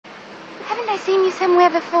Haven't I seen you somewhere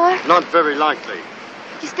before? Not very likely.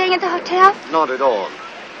 You staying at the hotel? Not at all.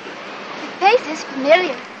 The face is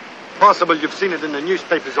familiar. Possible you've seen it in the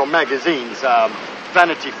newspapers or magazines.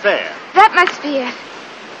 Vanity Fair. That must be it.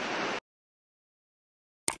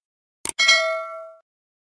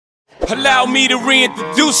 Allow me to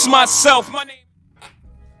reintroduce myself. My name.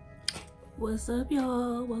 What's up,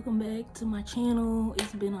 y'all? Welcome back to my channel.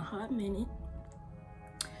 It's been a hot minute.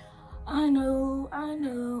 I know,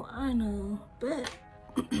 but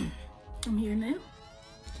I'm here now.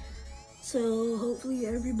 So hopefully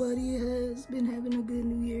everybody has been having a good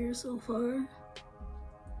new year so far.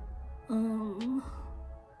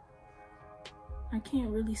 I can't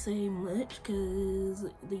really say much because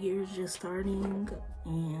the year's just starting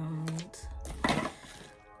and I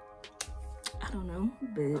don't know,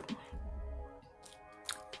 but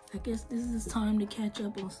I guess this is time to catch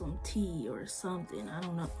up on some tea or something. I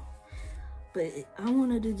don't know. But I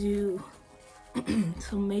wanted to do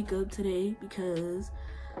some makeup today because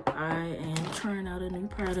I am trying out a new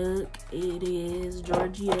product. It is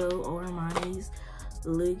Giorgio Armani's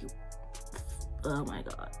oh my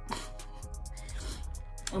god.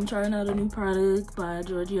 I'm trying out a new product by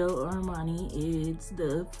Giorgio Armani. It's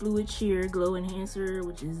the Fluid Sheer Glow Enhancer,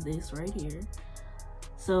 which is this right here.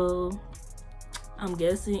 So I'm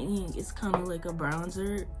guessing it's kind of like a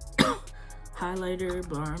bronzer, highlighter,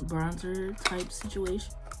 bronzer type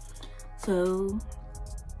situation. So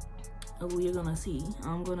we're gonna see.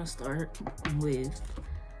 I'm gonna start with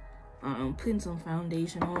putting some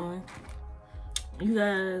foundation on. You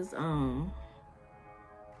guys,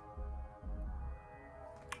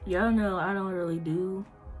 y'all know I don't really do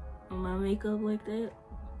my makeup like that.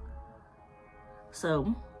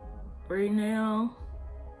 So right now,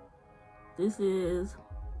 this is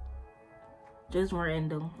just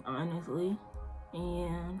random, honestly.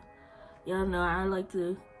 And y'all know I like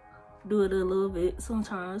to do it a little bit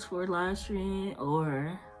sometimes for live stream,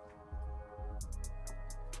 or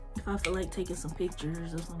if I feel like taking some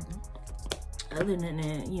pictures or something. Other than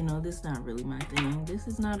that, you know, this is not really my thing. This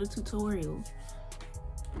is not a tutorial.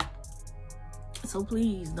 So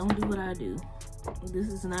please don't do what I do. This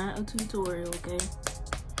is not a tutorial, okay?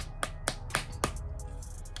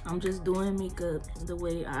 I'm just doing makeup the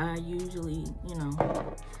way I usually, you know,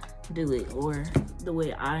 do it, or the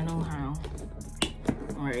way I know how.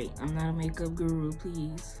 Alright, I'm not a makeup guru,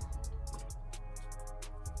 please.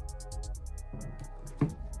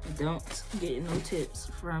 Don't get no tips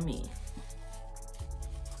from me.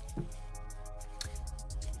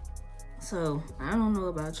 So, I don't know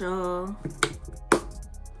about y'all,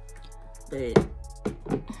 but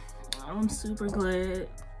I'm super glad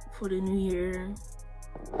for the new year.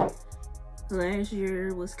 Last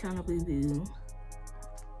year was kind of boo-boo.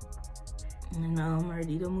 And now I'm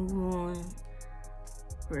ready to move on.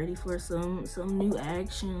 Ready for some new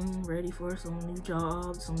action, ready for some new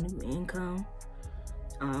jobs, some new income.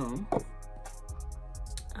 I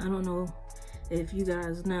don't know if you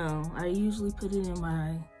guys know, I usually put it in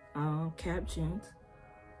my captions,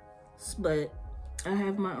 but I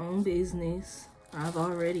have my own business. I've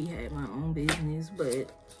already had my own business,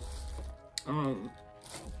 but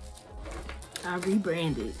I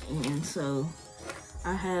rebranded, and so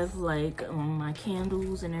I have like my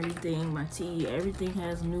candles and everything, my tea, everything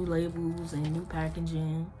has new labels and new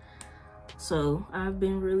packaging. So I've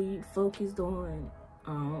been really focused on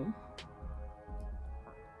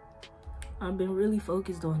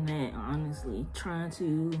that, honestly. Trying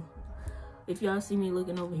to, if y'all see me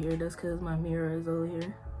looking over here, that's because my mirror is over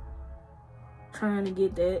here. Trying to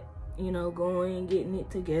get that, you know, going, getting it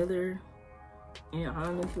together. And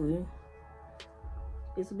honestly,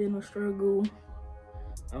 it's been a struggle.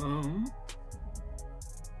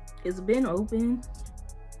 It's been open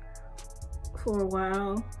for a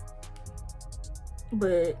while,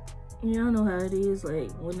 but y'all know how it is, like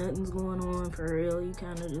when nothing's going on for real, you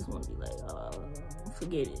kind of just want to be like, oh,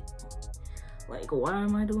 forget it. Like, why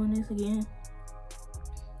am I doing this again?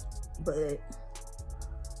 But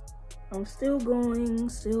I'm still going,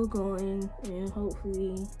 and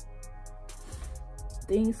hopefully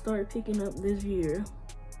things start picking up this year.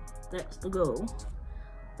 That's the goal.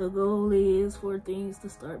 The goal is for things to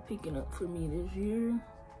start picking up for me this year.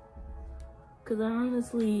 Because I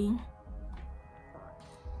honestly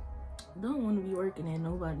don't want to be working at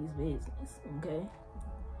nobody's business, okay?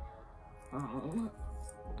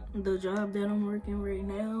 The job that I'm working right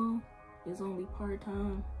now is only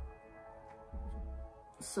part-time.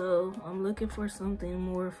 So I'm looking for something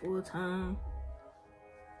more full-time.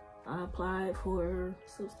 I applied for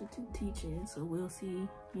substitute teaching, so we'll see,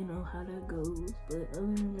 you know, how that goes. But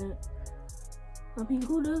other than that, I mean,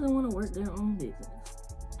 who doesn't want to work their own business?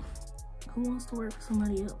 Who wants to work for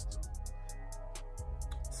somebody else?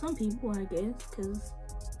 Some people, I guess, because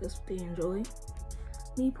that's what they enjoy.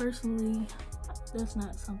 Me personally, that's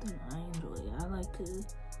not something I enjoy. I like to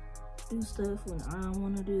do stuff when I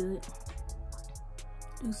want to do it.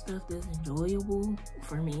 Do stuff that's enjoyable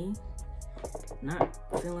for me, not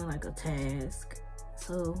feeling like a task.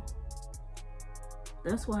 So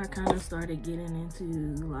that's why I kind of started getting into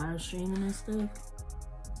live streaming and stuff,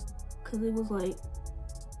 because it was like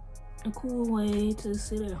a cool way to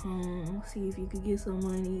sit at home, see if you could get some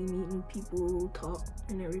money, meet new people, talk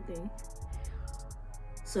and everything.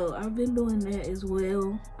 So I've been doing that as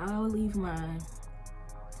well. I'll leave my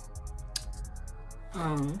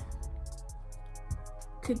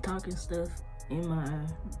TikTok and stuff in my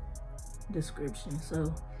description.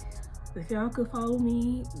 So if y'all could follow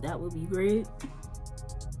me, that would be great.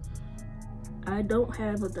 I don't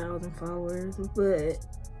have 1,000 followers, but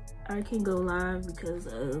I can go live because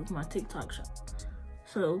of my TikTok shop.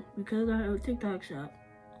 So because I have a TikTok shop,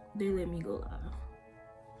 they let me go live.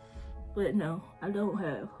 But no, I don't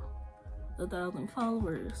have 1,000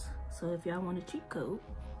 followers. So if y'all want a cheat code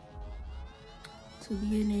to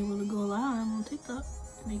being able to go live on TikTok,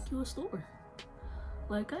 make you a store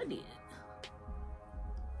like I did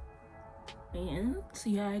and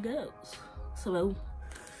see how it goes. So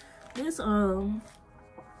this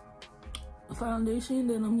foundation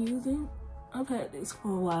that I'm using, I've had this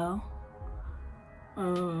for a while.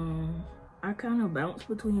 I kind of bounce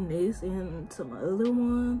between this and some other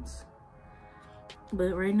ones,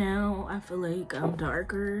 but right now I feel like I'm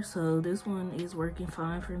darker, so this one is working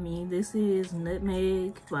fine for me. This is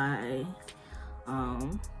Nutmeg by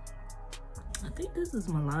I think this is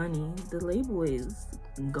Milani. The label is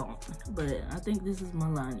gone, but I think this is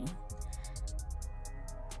Milani.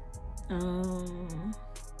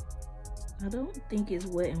 I don't think it's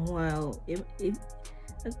Wet and Wild. I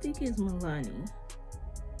think it's Milani.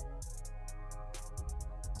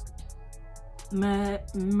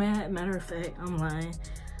 Matter of fact, I'm lying.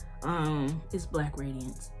 It's Black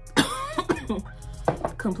Radiance.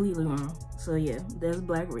 Completely wrong. So yeah, that's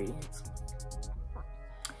Black Radiance.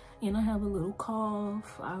 And I have a little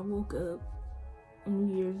cough. I woke up on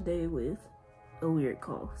New Year's Day with a weird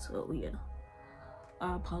cough. So yeah,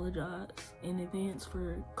 I apologize in advance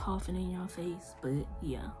for coughing in your face, but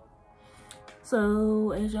yeah.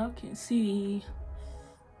 So as y'all can see,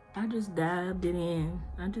 I just dabbed it in.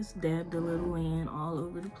 I just dabbed a little in all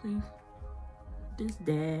over the place. Just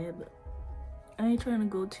dab. I ain't trying to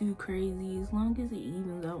go too crazy, as long as it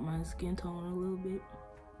evens out my skin tone a little bit.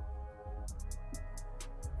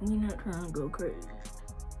 You're not trying to go crazy.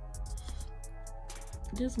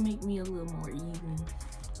 Just make me a little more even.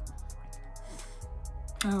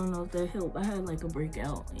 I don't know if that helped. I had like a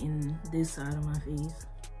breakout in this side of my face.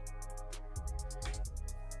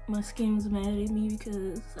 My skin's mad at me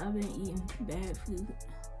because I've been eating bad food.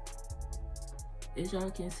 As y'all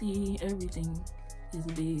can see, everything is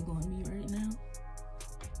big on me right now.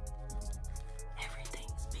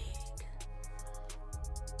 Everything's big.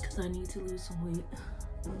 Because I need to lose some weight.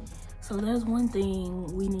 So that's one thing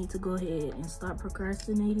we need to go ahead and stop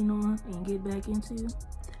procrastinating on and get back into the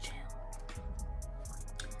gym.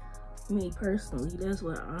 Me personally, that's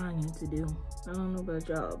what I need to do. I don't know about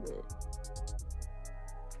y'all, but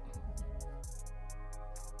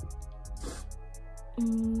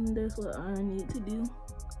that's what I need to do.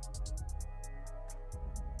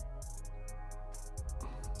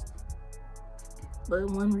 But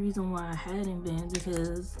one reason why I hadn't been,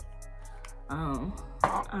 because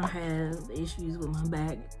I have issues with my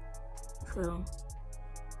back, so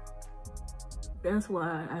that's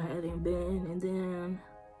why I hadn't been. And then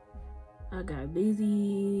I got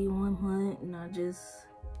busy one month and I just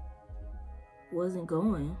wasn't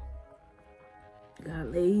going.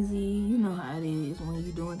 Got lazy. You know how it is when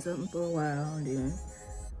you're doing something for a while and then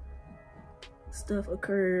stuff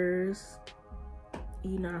occurs,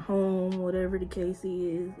 you're not home, whatever the case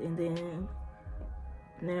is, and then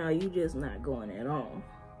now you just not going at all,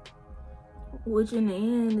 which in the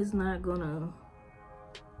end is not gonna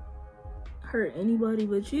hurt anybody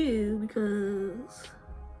but you, because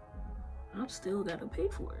I'm still gotta pay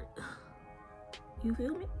for it. You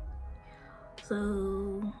feel me?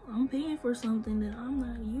 So I'm paying for something that I'm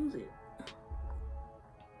not using.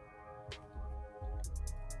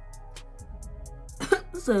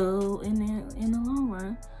 So in the long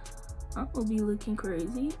run, I'm gonna be looking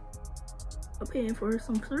crazy. I'm paying for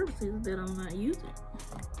some services that I'm not using.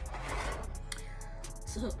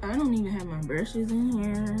 So I don't even have my brushes in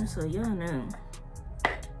here, so y'all know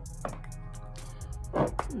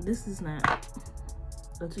this is not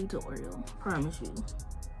a tutorial, promise you.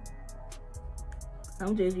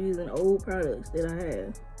 I'm just using old products that I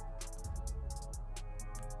have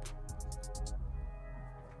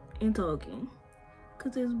and talking,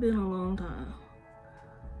 because it's been a long time.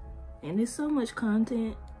 And there's so much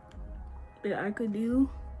content that I could do,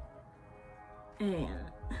 and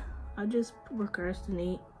I just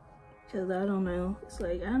procrastinate because I don't know. It's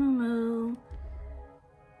like, I don't know.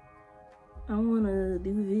 I want to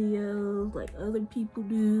do videos like other people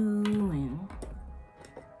do, and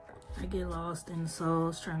I get lost in the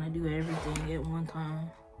sauce trying to do everything at one time.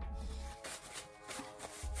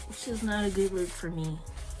 It's just not a good look for me.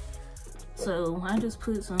 So I just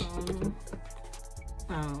put some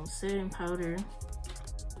setting powder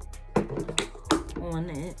on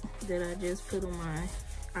it that I just put on my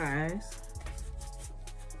eyes.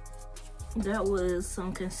 That was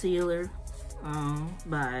some concealer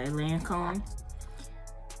by Lancome.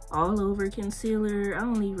 All over concealer. I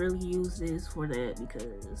only really use this for that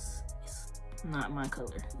because it's not my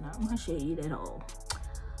color, not my shade at all.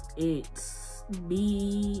 It's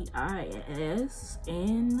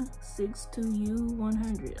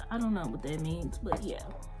BISN62U100. I don't know what that means, but yeah.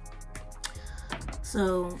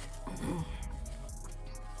 So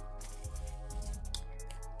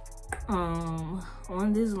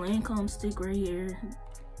on this Lancome stick right here,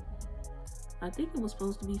 I think it was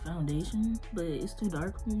supposed to be foundation, but it's too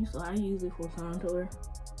dark for me, so I use it for contour.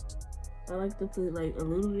 I like to put like a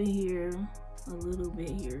little bit here, a little bit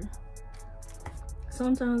here.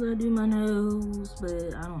 Sometimes I do my nose,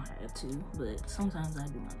 but I don't have to, but sometimes I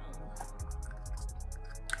do my nose.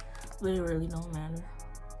 But it really don't matter.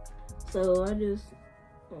 So I just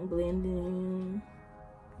blend in.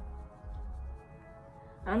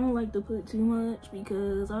 I don't like to put too much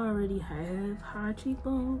because I already have high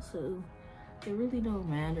cheekbones, so it really don't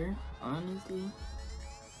matter, honestly.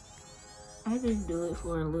 I just do it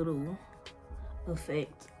for a little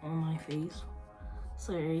effect on my face,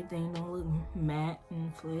 so everything don't look matte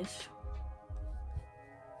and flesh.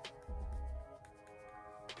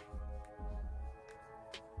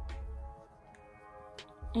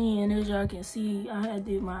 And as y'all can see, I had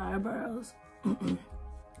did my eyebrows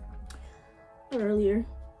earlier,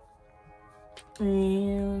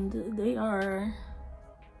 and they are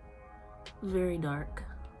very dark.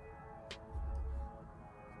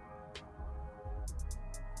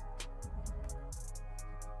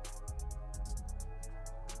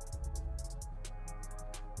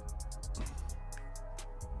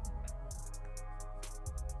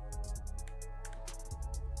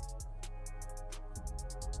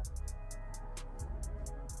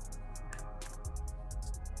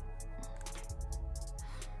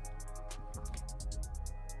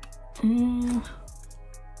 I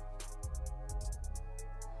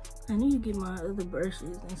need to get my other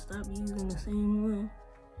brushes and stop using the same one,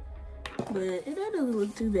 but that doesn't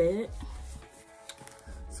look too bad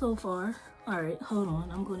so far. All right, hold on,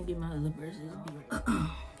 I'm gonna get my other brushes.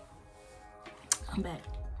 I'm back.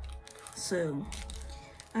 So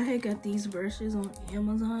I had got these brushes on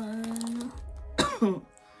Amazon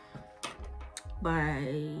by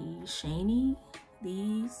Shani.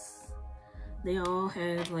 They all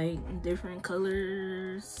have like different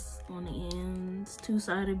colors on the ends,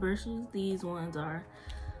 two-sided brushes. These ones are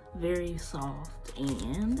very soft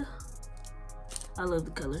and I love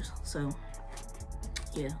the colors, so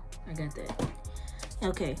yeah, I got that.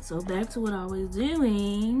 Okay, so back to what I was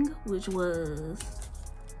doing, which was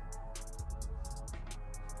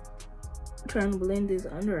trying to blend this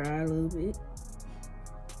under eye a little bit.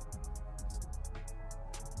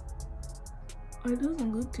 It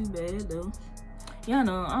doesn't look too bad though. Y'all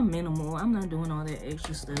know I'm minimal. I'm not doing all that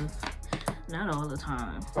extra stuff. Not all the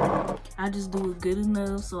time. I just do it good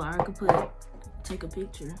enough so I could take a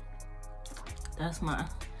picture. That's my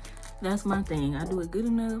thing. I do it good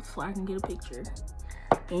enough so I can get a picture.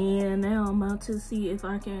 And now I'm about to see if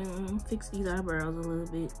I can fix these eyebrows a little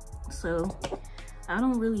bit. So I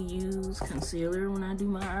don't really use concealer when I do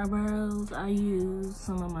my eyebrows. I use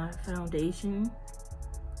some of my foundation.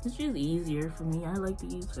 It's just easier for me. I like to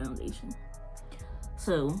use foundation.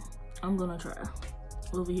 So I'm gonna try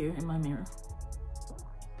over here in my mirror.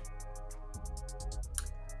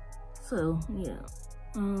 So yeah,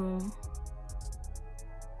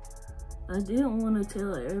 I didn't want to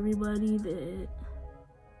tell everybody that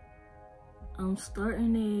I'm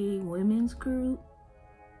starting a women's group.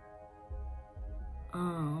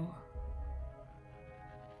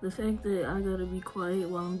 The fact that I gotta be quiet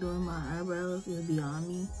while I'm doing my eyebrows is beyond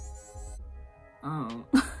me.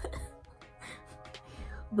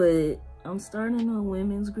 But I'm starting a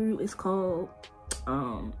women's group. It's called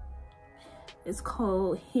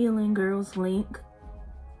Healing Girls Link.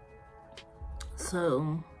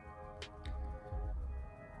 So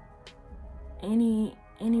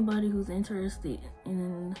anybody who's interested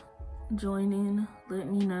in joining, let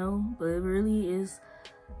me know. But it really is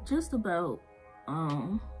just about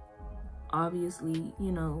obviously,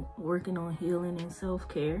 you know, working on healing and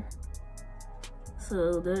self-care.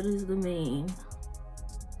 So that is the main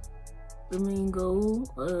goal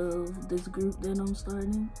of this group that I'm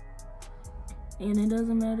starting. And it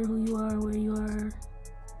doesn't matter who you are, where you are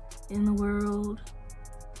in the world,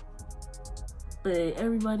 but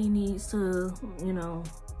everybody needs to, you know,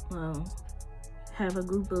 have a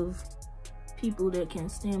group of people that can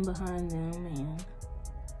stand behind them and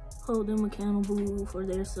hold them accountable for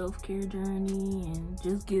their self-care journey and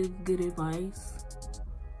just give good advice.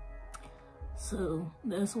 So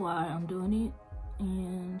that's why I'm doing it.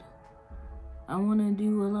 And I want to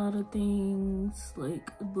do a lot of things like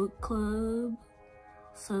a book club,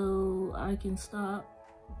 so I can stop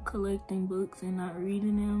collecting books and not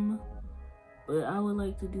reading them. But I would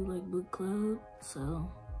like to do like book club, so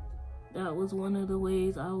that was one of the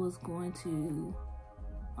ways I was going to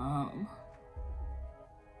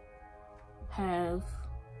have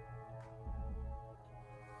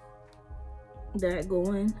that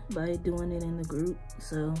going by doing it in the group.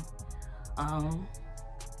 So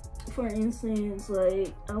for instance,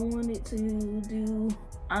 like I wanted to do,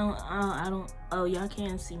 I don't, oh y'all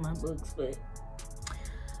can't see my books, but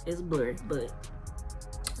it's blurred. But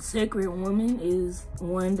Sacred Woman is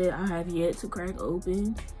one that I have yet to crack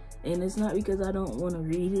open, and it's not because I don't want to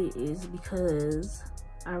read it, it's because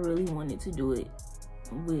I really wanted to do it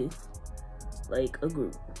with like a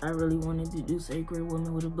group. I really wanted to do Sacred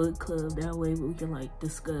Woman with a book club, that way we can like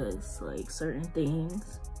discuss like certain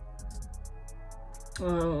things.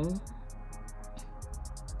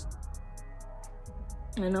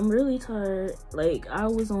 And I'm really tired. Like I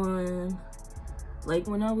was on, like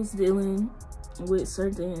when I was dealing with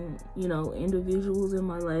certain, you know, individuals in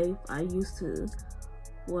my life, I used to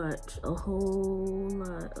watch a whole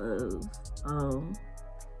lot of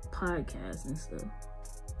podcasts and stuff,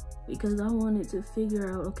 because I wanted to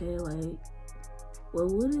figure out, okay, like, well,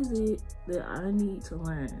 what is it that I need to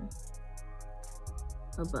learn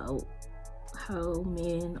about how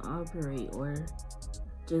men operate, or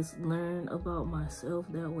just learn about myself,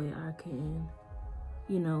 that way I can,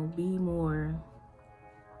 you know, be more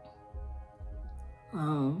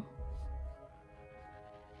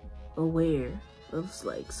aware of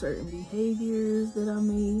like certain behaviors that I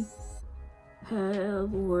may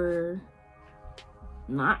have or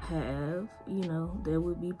not have, you know, that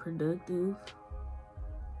would be productive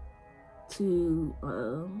to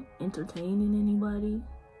entertaining anybody.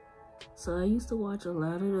 So I used to watch a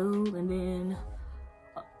lot of those, and then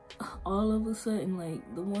all of a sudden,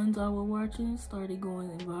 like, the ones I was watching started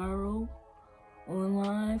going viral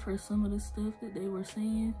online for some of the stuff that they were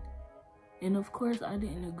saying. And of course I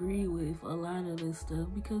didn't agree with a lot of this stuff,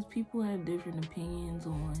 because people have different opinions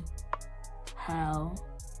on how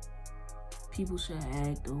people should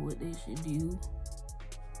act or what they should do.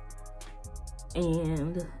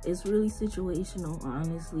 And it's really situational,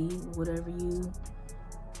 honestly, whatever you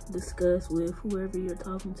discuss with whoever you're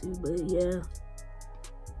talking to. But yeah,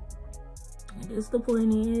 I guess the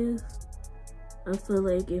point is, I feel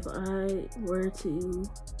like if I were to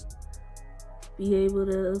be able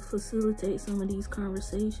to facilitate some of these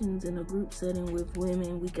conversations in a group setting with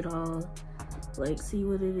women, we could all like see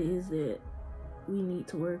what it is that we need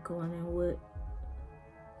to work on and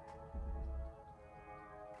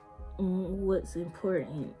what's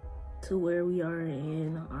important to where we are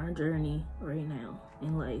in our journey right now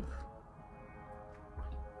in life,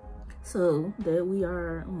 so that we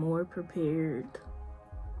are more prepared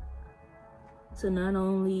to not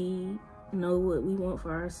only know what we want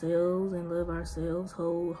for ourselves and love ourselves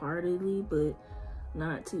wholeheartedly, but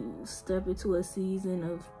not to step into a season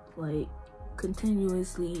of like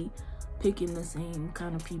continuously picking the same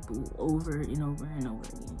kind of people over and over and over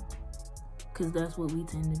again. Because that's what we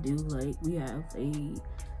tend to do. Like, we have a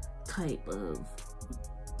type of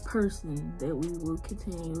person that we will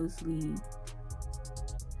continuously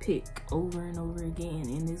pick over and over again,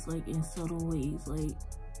 and it's like in subtle ways. Like,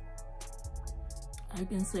 I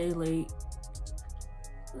can say, like,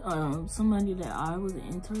 somebody that I was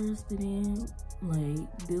interested in,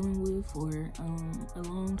 like, dealing with for a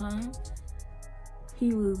long time,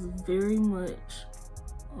 he was very much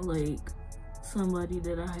like somebody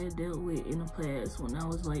that I had dealt with in the past when I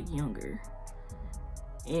was like younger,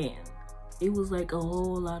 and it was like a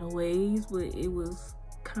whole lot of ways, but it was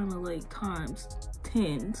kind of like times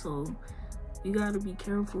 10. So you got to be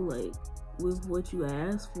careful, like, with what you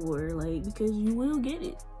ask for, like, because you will get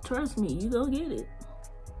it. Trust me, you gonna get it.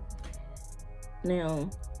 Now,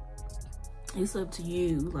 it's up to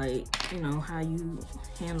you, like, you know, how you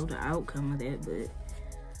handle the outcome of that. But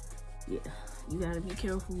yeah, you gotta be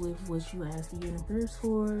careful with what you ask the universe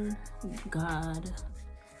for, God,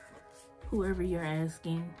 whoever you're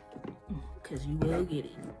asking, because you will get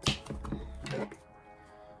it.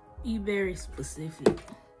 Be very specific.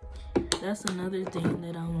 That's another thing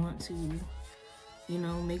that I want to, you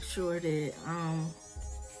know, make sure that I'm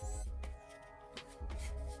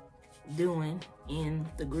doing in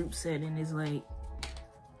the group setting is like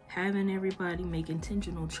having everybody make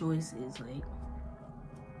intentional choices. Like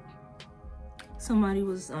somebody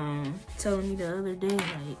was telling me the other day,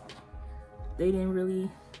 like they didn't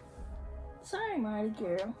really, sorry Marty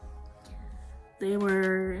girl, they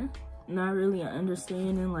were not really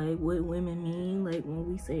understanding like what women mean, like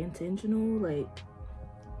when we say intentional. Like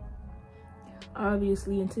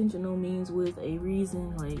obviously intentional means with a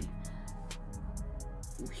reason. Like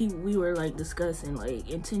we were like discussing like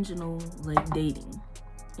intentional like dating,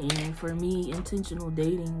 and for me intentional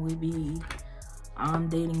dating would be I'm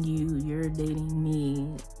dating you, you're dating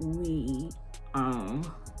me,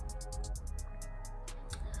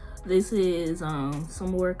 this is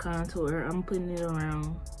some more contour. I'm putting it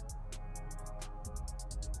around,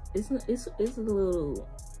 it's a little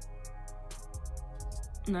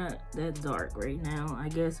not that dark right now, I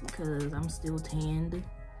guess because I'm still tanned.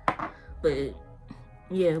 But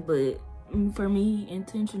yeah, but for me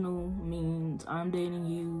intentional means I'm dating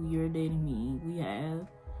you, you're dating me, we have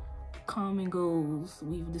common goals,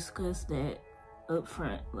 we've discussed that up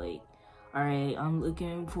front. Like, all right, I'm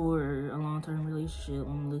looking for a long-term relationship,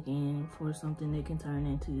 I'm looking for something that can turn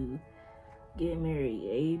into get married,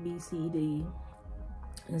 A, B, C, D,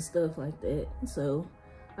 and stuff like that. So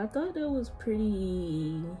I thought that was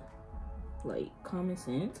pretty like common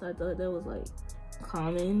sense. I thought that was like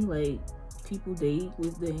common, like people date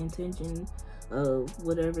with the intention of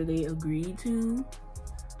whatever they agreed to,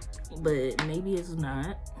 but maybe it's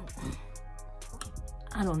not.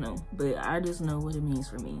 I don't know, but I just know what it means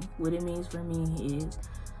for me. What it means for me is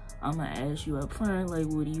I'm gonna ask you up front, like,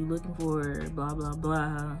 what are you looking for, blah blah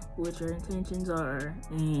blah, what your intentions are,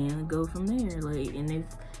 and go from there. Like, and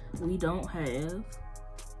if we don't have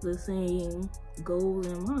the same goal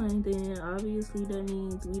in mind, then obviously that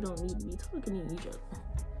means we don't need to be talking to each other.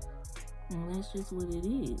 And that's just what it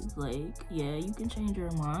is. Like, yeah, you can change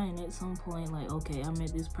your mind at some point. Like, okay, I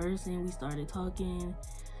met this person, we started talking,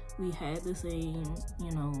 we had the same,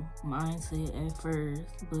 you know, mindset at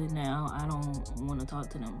first, but now I don't want to talk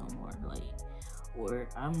to them no more. Like, or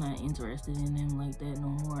I'm not interested in them like that no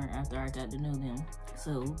more after I got to know them.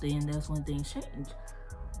 So then that's when things change.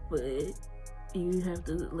 But you have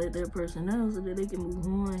to let that person know so that they can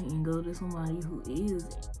move on and go to somebody who is,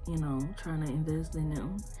 you know, trying to invest in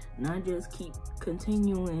them. Not just keep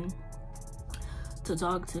continuing to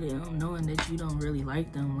talk to them knowing that you don't really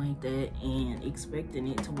like them like that and expecting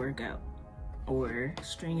it to work out, or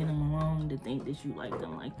stringing them along to think that you like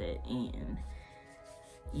them like that, and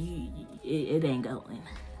it ain't going.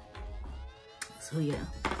 So yeah,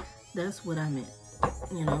 that's what I meant,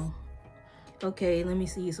 you know. Okay, let me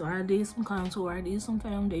see. So I did some contour, I did some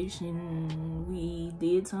foundation, we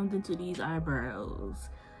did something to these eyebrows.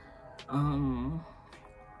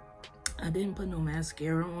 I didn't put no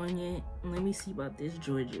mascara on yet. Let me see about this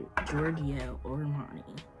Giorgio Armani.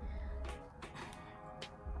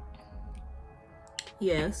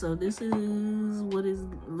 Yeah, so this is what it's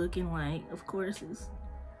looking like. Of course, it's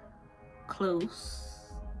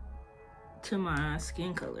close to my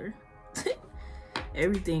skin color.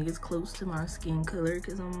 Everything is close to my skin color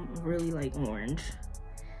because I'm really like orange.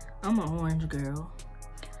 I'm an orange girl.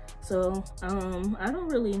 So, I don't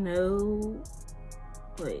really know,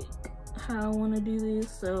 like, how I want to do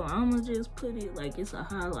this, so I'm gonna just put it like it's a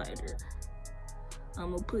highlighter.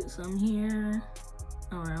 I'm gonna put some here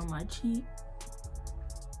around my cheek.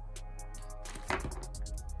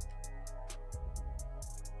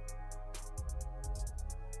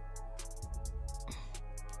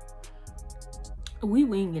 We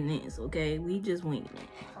winging this, okay? We just winging it.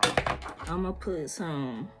 I'm gonna put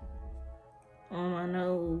some on my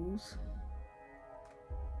nose.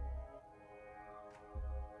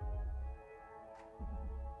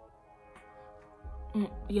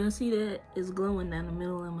 Y'all see that? It's glowing down the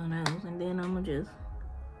middle of my nose, and then I'm gonna just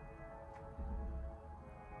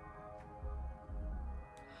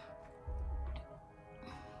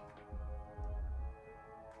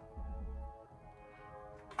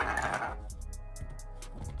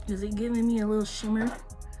is it giving me a little shimmer,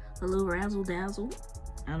 a little razzle dazzle?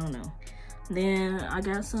 I don't know. Then I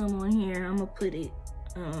got some on here. I'm gonna put it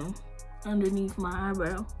underneath my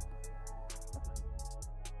eyebrow.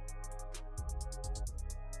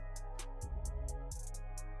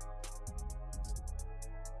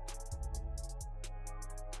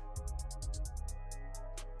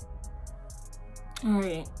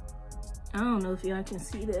 Alright, I don't know if y'all can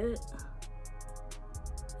see that.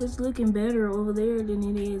 It's looking better over there than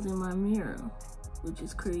it is in my mirror, which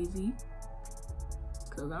is crazy.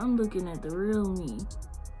 Cause I'm looking at the real me.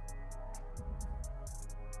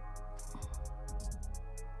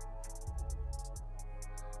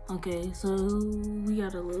 Okay, so we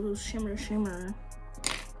got a little shimmer.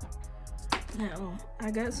 Now,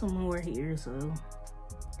 I got some more here, so.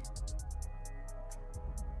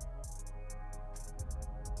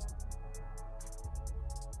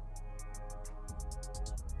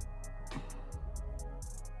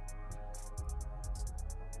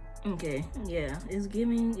 Okay, yeah, it's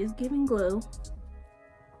giving glow.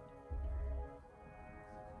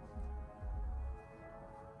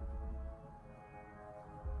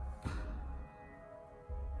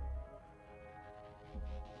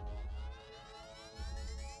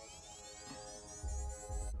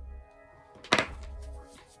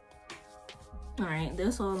 Alright,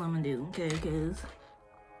 that's all I'm gonna do, okay? Because,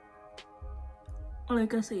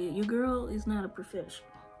 like I said, your girl is not a professional.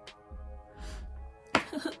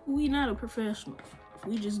 We not a professional.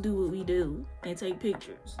 We just do what we do and take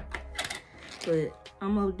pictures. But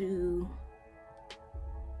I'm gonna do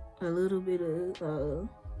a little bit of,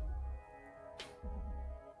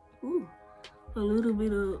 a little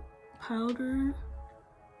bit of powder.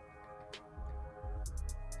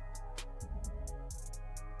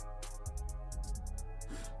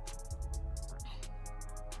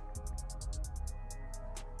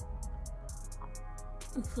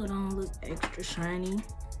 So it don't look extra shiny,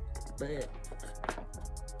 but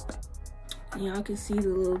y'all can see the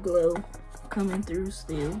little glow coming through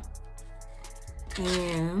still.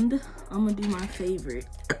 And I'm gonna do my favorite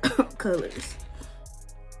colors.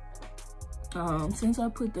 Since I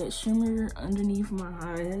put that shimmer underneath my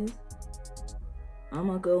eyes, I'm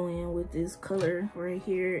gonna go in with this color right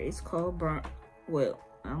here. It's called well,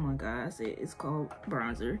 oh my god, I said it's called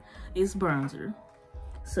bronzer. It's bronzer.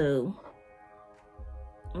 So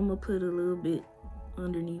I'm gonna put a little bit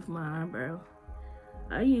underneath my eyebrow.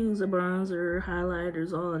 I use a bronzer,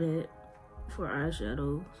 highlighters, all that for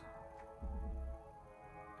eyeshadows.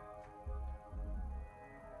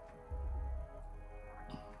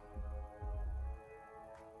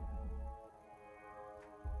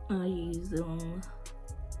 I use them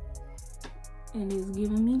and it's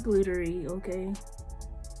giving me glittery, okay?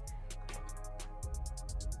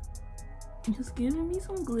 Just giving me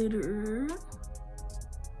some glitter.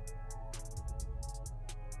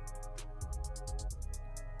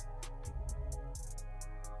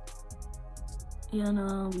 Yeah, no, I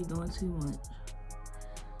don't be doing too much.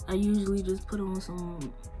 I usually just put on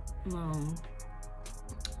some,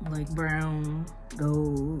 like brown,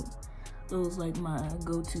 gold. Those like my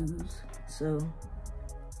go-tos. So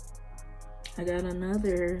I got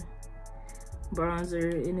another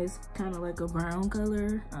bronzer and it's kind of like a brown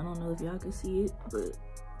color. I don't know if y'all can see it, but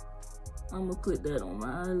I'm gonna put that on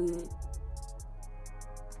my eyelid.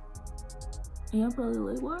 And y'all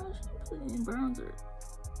probably like, why is she putting bronzer?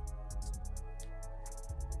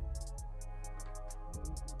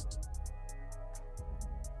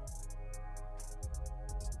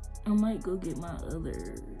 I might go get my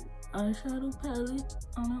other eyeshadow palette.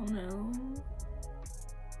 I don't know.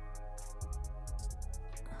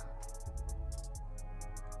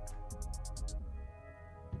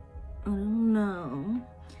 I don't know.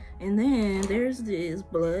 And then there's this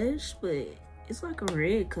blush, but it's like a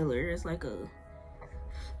red color. It's like a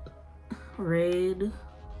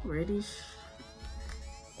reddish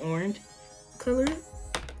orange color.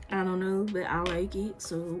 I don't know, but I like it,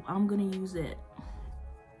 so I'm gonna use that.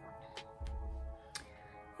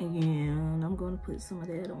 And I'm gonna put some of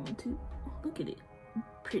that on too. Look at it,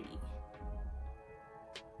 pretty.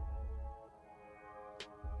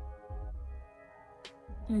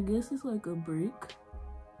 I guess it's like a brick.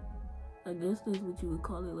 I guess that's what you would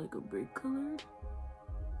call it, like a brick color.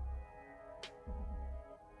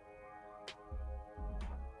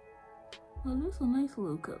 Oh, that's a nice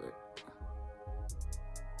little color.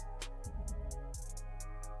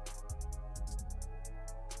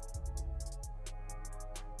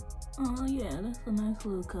 Oh yeah, that's a nice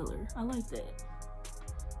little color. I like that.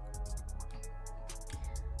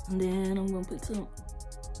 And then I'm gonna put some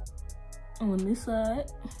on this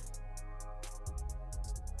side.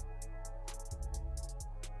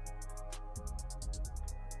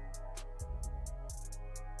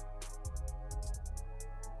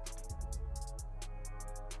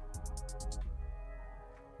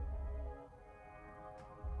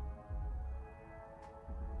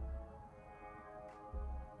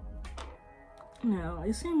 Now,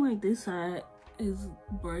 it seems like this side is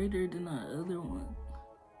brighter than the other one.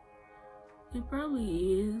 It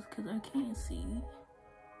probably is, because I can't see.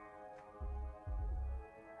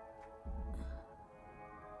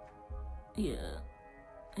 Yeah.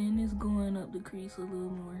 And it's going up the crease a little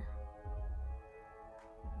more.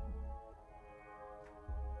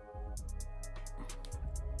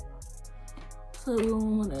 So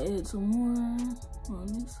I'm gonna add some more on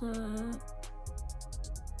this side.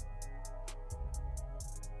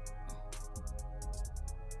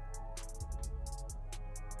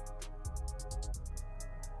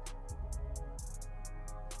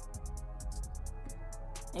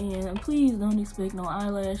 And please don't expect no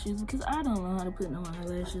eyelashes, because I don't know how to put no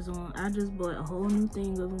eyelashes on. I just bought a whole new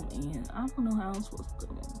thing of them and I don't know how I'm supposed to put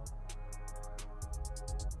them on.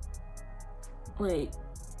 Like,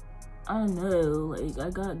 I know, like, I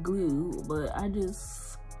got glue, but I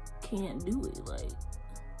just can't do it. Like,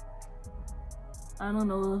 I don't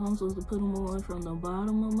know if I'm supposed to put them on from the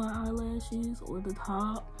bottom of my eyelashes or the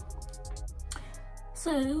top.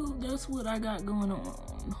 So that's what I got going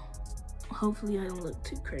on. Hopefully I don't look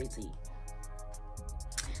too crazy.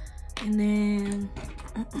 And then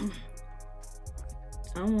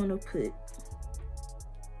I want to put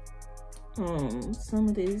some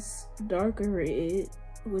of this darker red,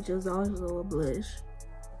 which is also a blush,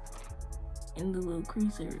 in the little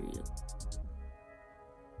crease area.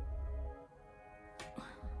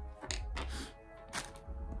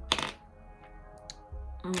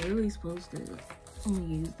 I'm really supposed to, I'm gonna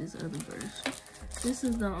use this other brush. This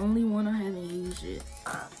is the only one I haven't used yet,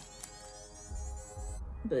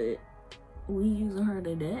 but we using her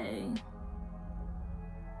today.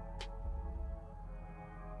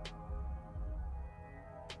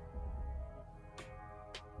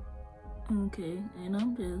 Okay, and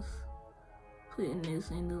I'm just putting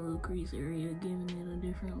this in the little crease area, giving it a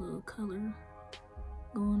different little color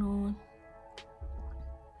going on.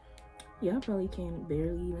 Y'all probably can't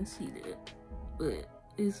barely even see that, but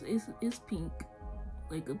it's pink,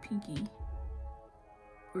 like a pinky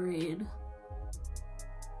red.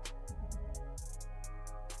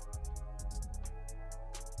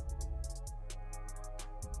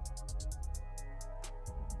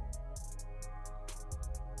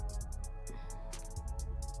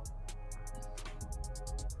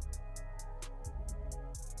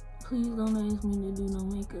 Please don't ask me to do no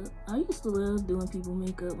makeup. I used to love doing people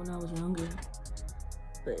makeup when I was younger,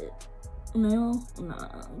 but now,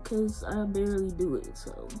 nah, because I barely do it,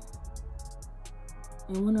 so.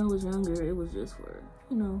 And when I was younger, it was just for,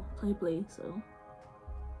 you know, play, so.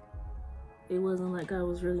 It wasn't like I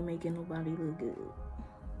was really making nobody look good.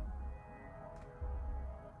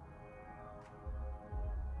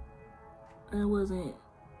 I wasn't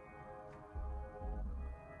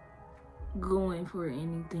going for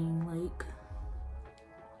anything, like,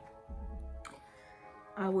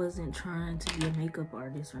 I wasn't trying to be a makeup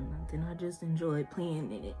artist or nothing. I just enjoyed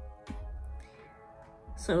playing in it.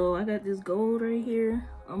 So I got this gold right here.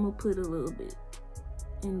 I'm gonna put a little bit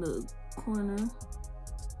in the corner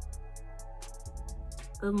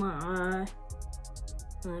of my eye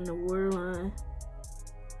and the waterline.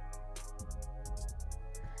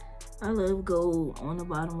 I love gold on the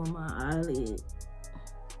bottom of my eyelid.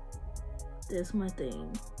 That's my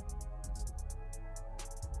thing.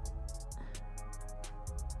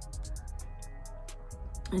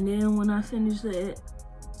 And then when I finish that,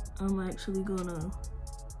 I'm actually gonna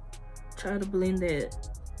try to blend that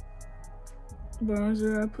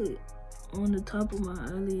bronzer I put on the top of my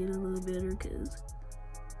eyelid a little better, because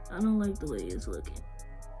I don't like the way it's looking.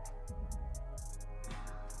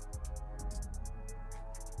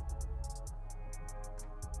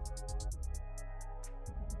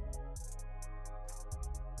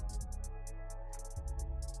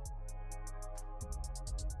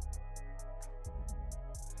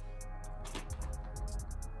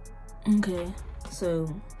 Okay,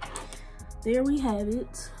 so there we have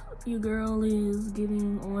it. Your girl is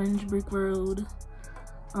giving orange brick road.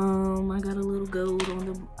 I got a little gold on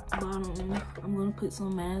the bottom. I'm gonna put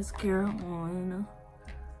some mascara on.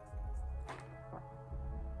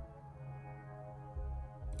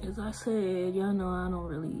 As I said, y'all know I don't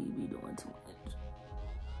really be doing too much.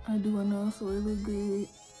 I do enough so it look good.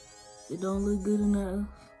 If it don't look good enough,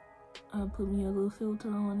 I'll put me a little filter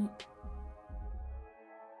on it.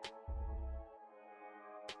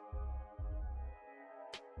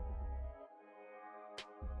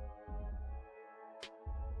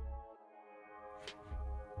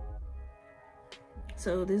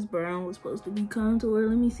 So this brown was supposed to be contour.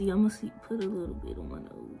 Let me see. I'm gonna put a little bit on my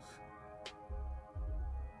nose.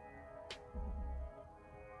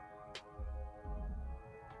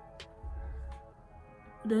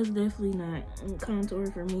 That's definitely not contour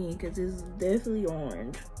for me, because it's definitely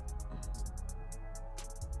orange.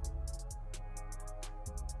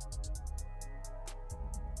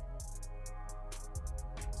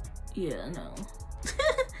 Yeah, no.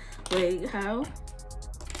 Wait, how?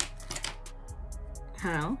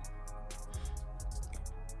 How?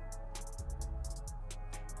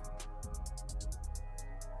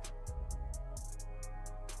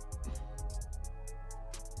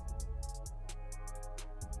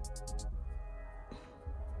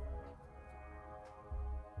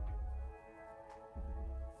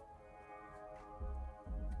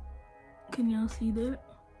 Can y'all see that?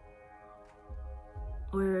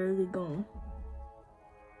 Where is it going?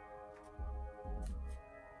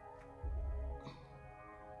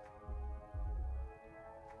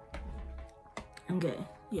 Okay,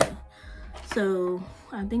 yeah. So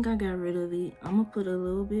I think I got rid of it. I'm gonna put a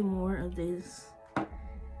little bit more of this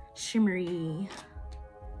shimmery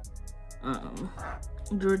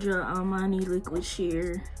Georgia Armani liquid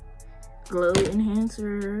sheer glow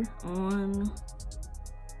enhancer on.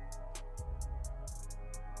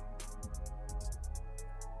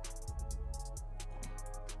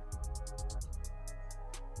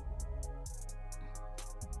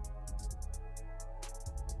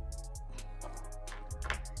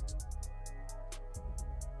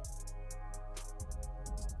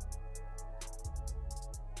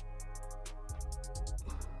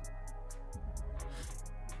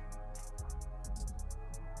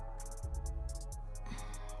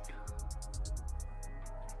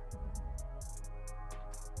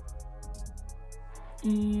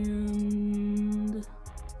 And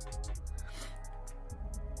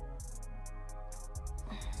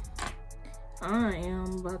I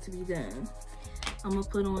am about to be done. I'm gonna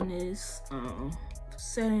put on this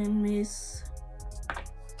setting mist.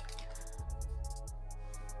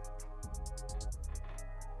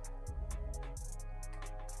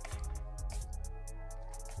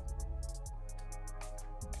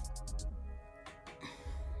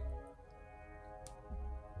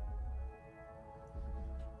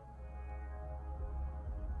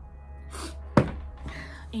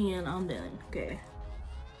 And I'm done. Okay.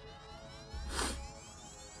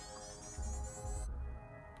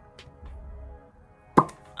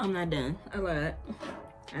 I'm not done. I lied.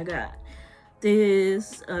 I got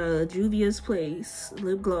this Juvia's Place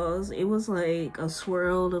lip gloss. It was like a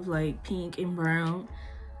swirl of like pink and brown,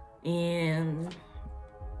 and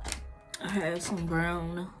I have some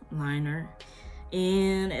brown liner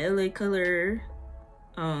and LA color.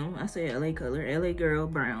 I say LA color, LA girl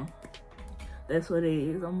brown. That's what it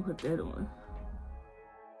is. I'm gonna put that on.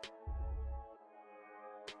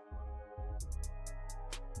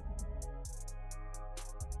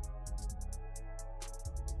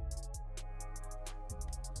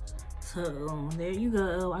 So there you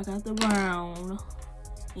go. I got the brown,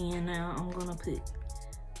 and now I'm gonna put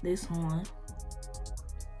this on.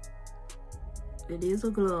 It is a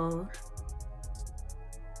gloss.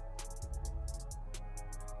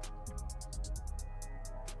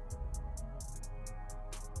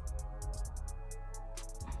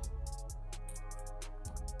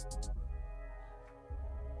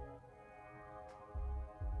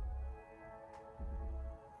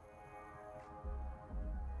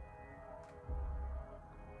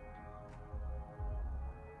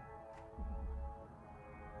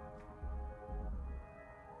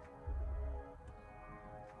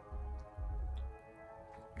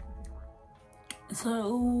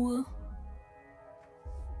 So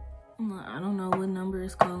I don't know what number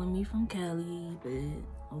is calling me from Cali, but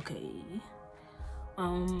okay.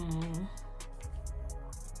 And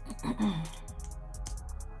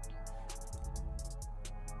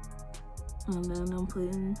then I'm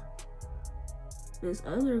putting this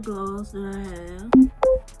other gloss that I have.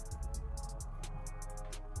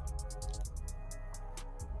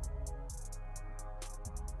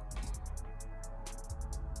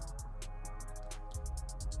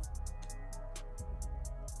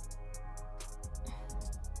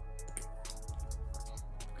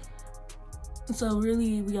 So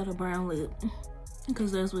really, we got a brown lip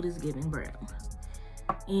because that's what it's giving, brown.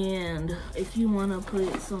 And if you want to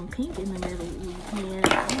put some pink in the middle, you can.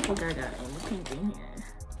 I don't think I got any pink in here,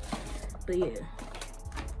 but yeah,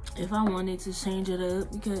 if I wanted to change it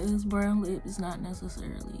up, because brown lip is not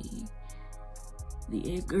necessarily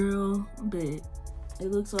the it girl, but it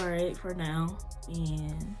looks all right for now.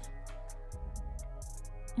 And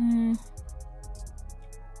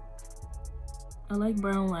I like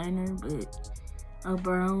brown liner, but a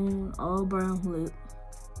brown, all brown lip,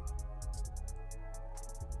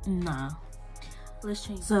 nah. Let's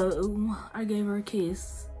change. So I gave her a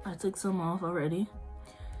kiss. I took some off already.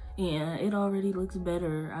 Yeah, it already looks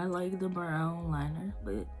better. I like the brown liner,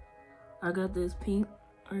 but I got this pink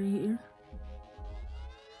right here.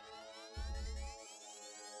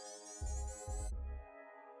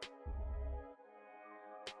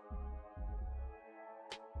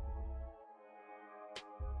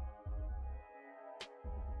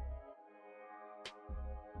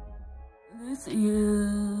 This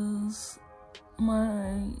is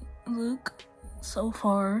my look so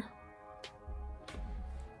far.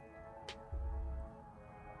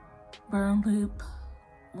 Brown lip,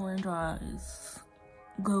 orange eyes,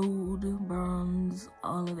 gold, bronze,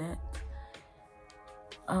 all of that.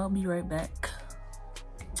 I'll be right back.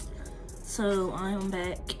 So I am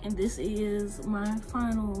back, and this is my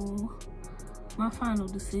final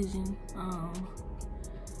decision.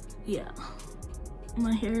 Yeah,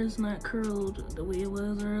 my hair is not curled the way it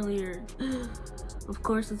was earlier. Of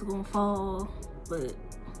course it's gonna fall, but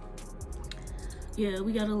yeah,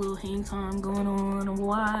 we got a little hang time going on.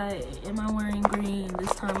 Why am I wearing green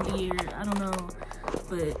this time of the year? I don't know,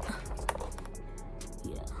 but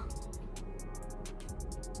yeah.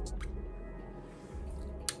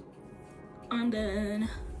 I'm done.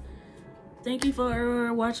 Thank you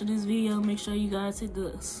for watching this video. Make sure you guys hit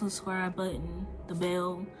the subscribe button, the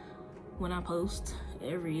bell when I post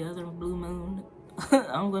every other blue moon.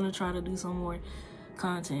 I'm gonna try to do some more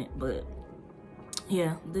content, but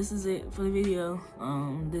yeah, this is it for the video.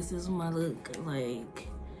 This is my look. Like,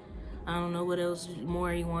 I don't know what else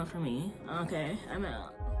more you want from me. Okay, I'm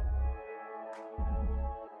out.